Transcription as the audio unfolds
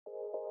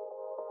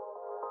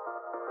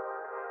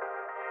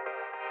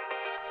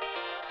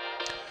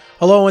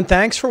Hello and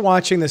thanks for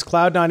watching this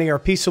Cloud9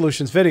 ERP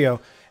Solutions video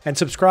and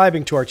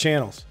subscribing to our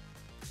channels.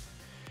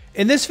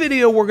 In this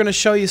video, we're going to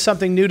show you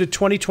something new to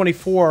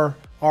 2024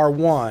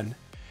 R1,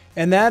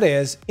 and that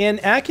is in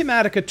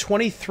Acumatica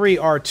 23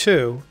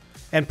 R2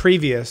 and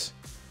previous,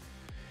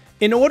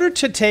 in order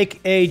to take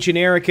a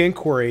generic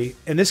inquiry,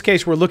 in this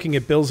case we're looking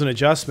at bills and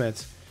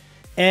adjustments,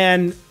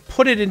 and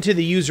put it into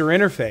the user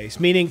interface,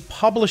 meaning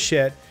publish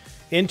it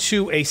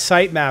into a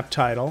sitemap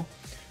title.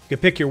 You can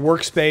pick your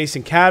workspace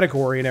and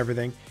category and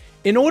everything.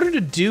 In order to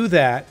do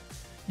that,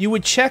 you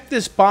would check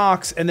this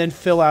box and then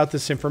fill out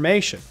this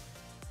information.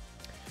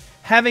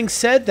 Having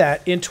said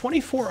that, in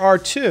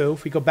 24R2,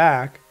 if we go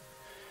back,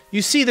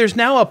 you see there's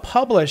now a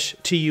publish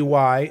to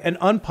UI and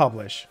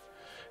unpublish.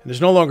 And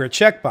there's no longer a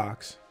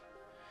checkbox.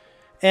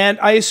 And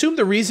I assume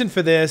the reason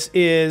for this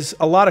is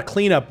a lot of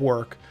cleanup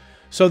work,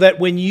 so that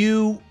when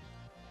you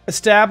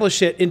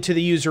establish it into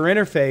the user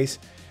interface,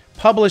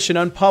 publish and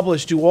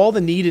unpublish, do all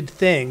the needed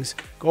things,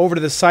 go over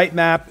to the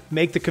sitemap,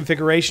 make the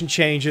configuration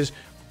changes,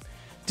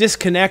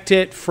 disconnect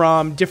it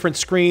from different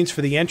screens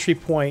for the entry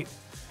point.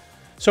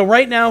 So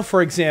right now,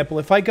 for example,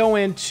 if I go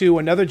into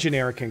another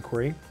generic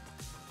inquiry,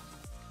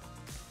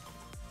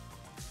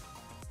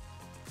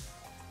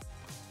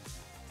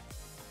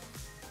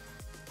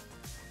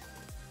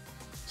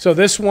 so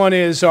this one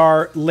is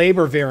our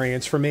labor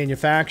variance for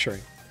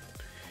manufacturing.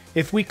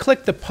 If we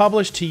click the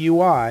Publish to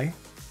UI,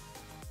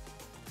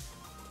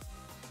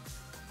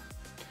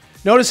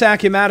 notice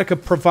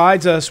Acumatica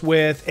provides us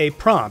with a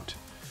prompt.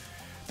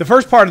 The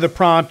first part of the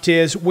prompt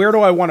is, where do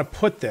I want to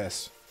put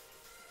this?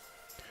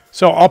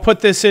 So I'll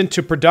put this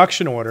into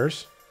production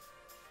orders.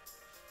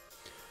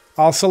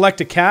 I'll select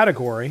a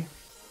category.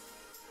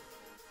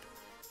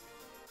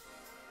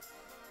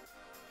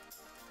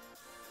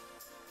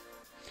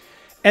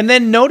 And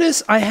then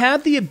notice I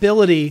have the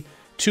ability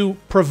to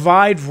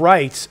provide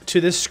rights to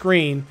this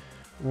screen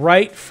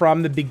right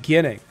from the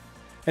beginning.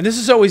 And this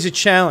is always a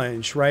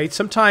challenge, right?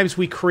 Sometimes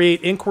we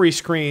create inquiry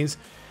screens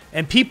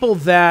and people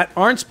that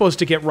aren't supposed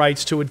to get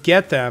rights to it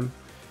get them,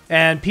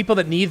 and people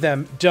that need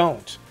them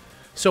don't.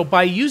 So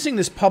by using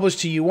this Publish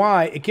to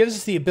UI, it gives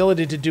us the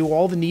ability to do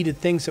all the needed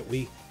things that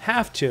we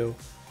have to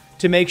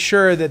make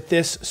sure that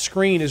this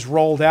screen is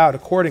rolled out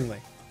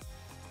accordingly.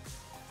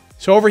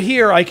 So over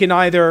here, I can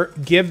either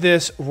give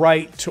this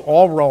right to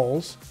all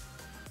roles,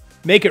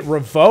 make it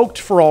revoked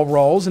for all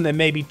roles, and then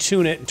maybe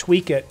tune it and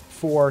tweak it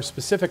for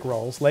specific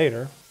roles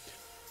later,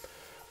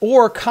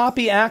 or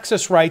copy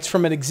access rights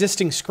from an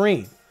existing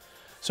screen.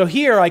 So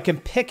here I can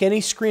pick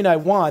any screen I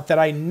want that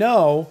I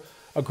know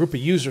a group of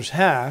users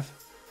have,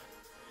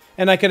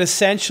 and I can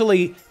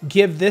essentially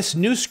give this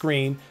new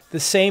screen the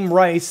same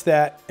rights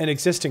that an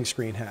existing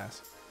screen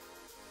has.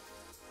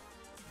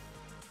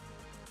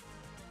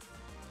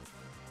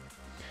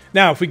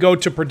 Now, if we go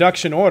to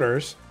production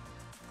orders,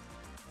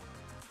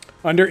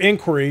 under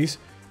inquiries,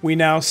 we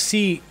now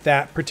see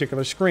that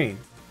particular screen.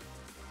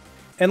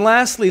 And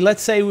lastly,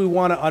 let's say we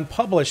want to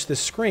unpublish this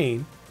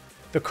screen.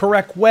 The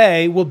correct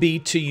way will be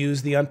to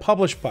use the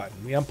unpublish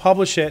button. We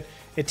unpublish it,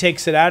 it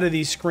takes it out of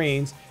these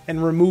screens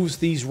and removes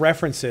these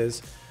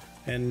references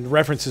and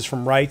references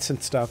from rights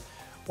and stuff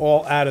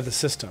all out of the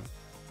system.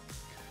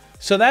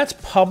 So that's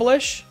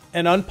publish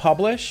and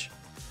unpublish.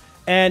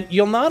 And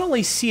you'll not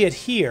only see it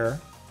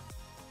here,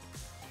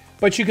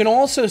 but you can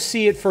also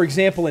see it, for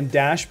example, in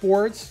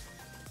dashboards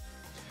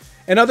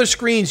and other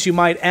screens you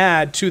might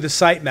add to the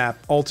sitemap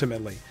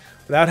ultimately,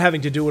 without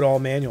having to do it all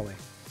manually.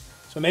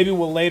 So maybe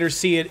we'll later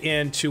see it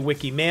into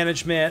wiki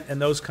management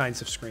and those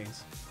kinds of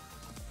screens.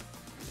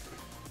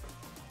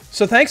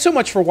 So thanks so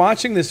much for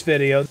watching this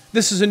video.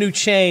 This is a new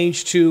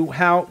change to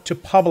how to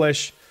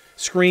publish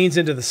screens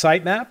into the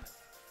sitemap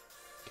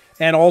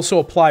and also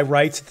apply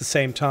rights at the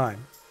same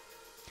time.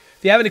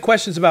 If you have any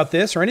questions about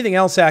this or anything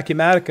else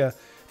Acumatica,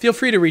 feel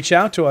free to reach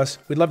out to us.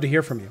 We'd love to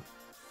hear from you.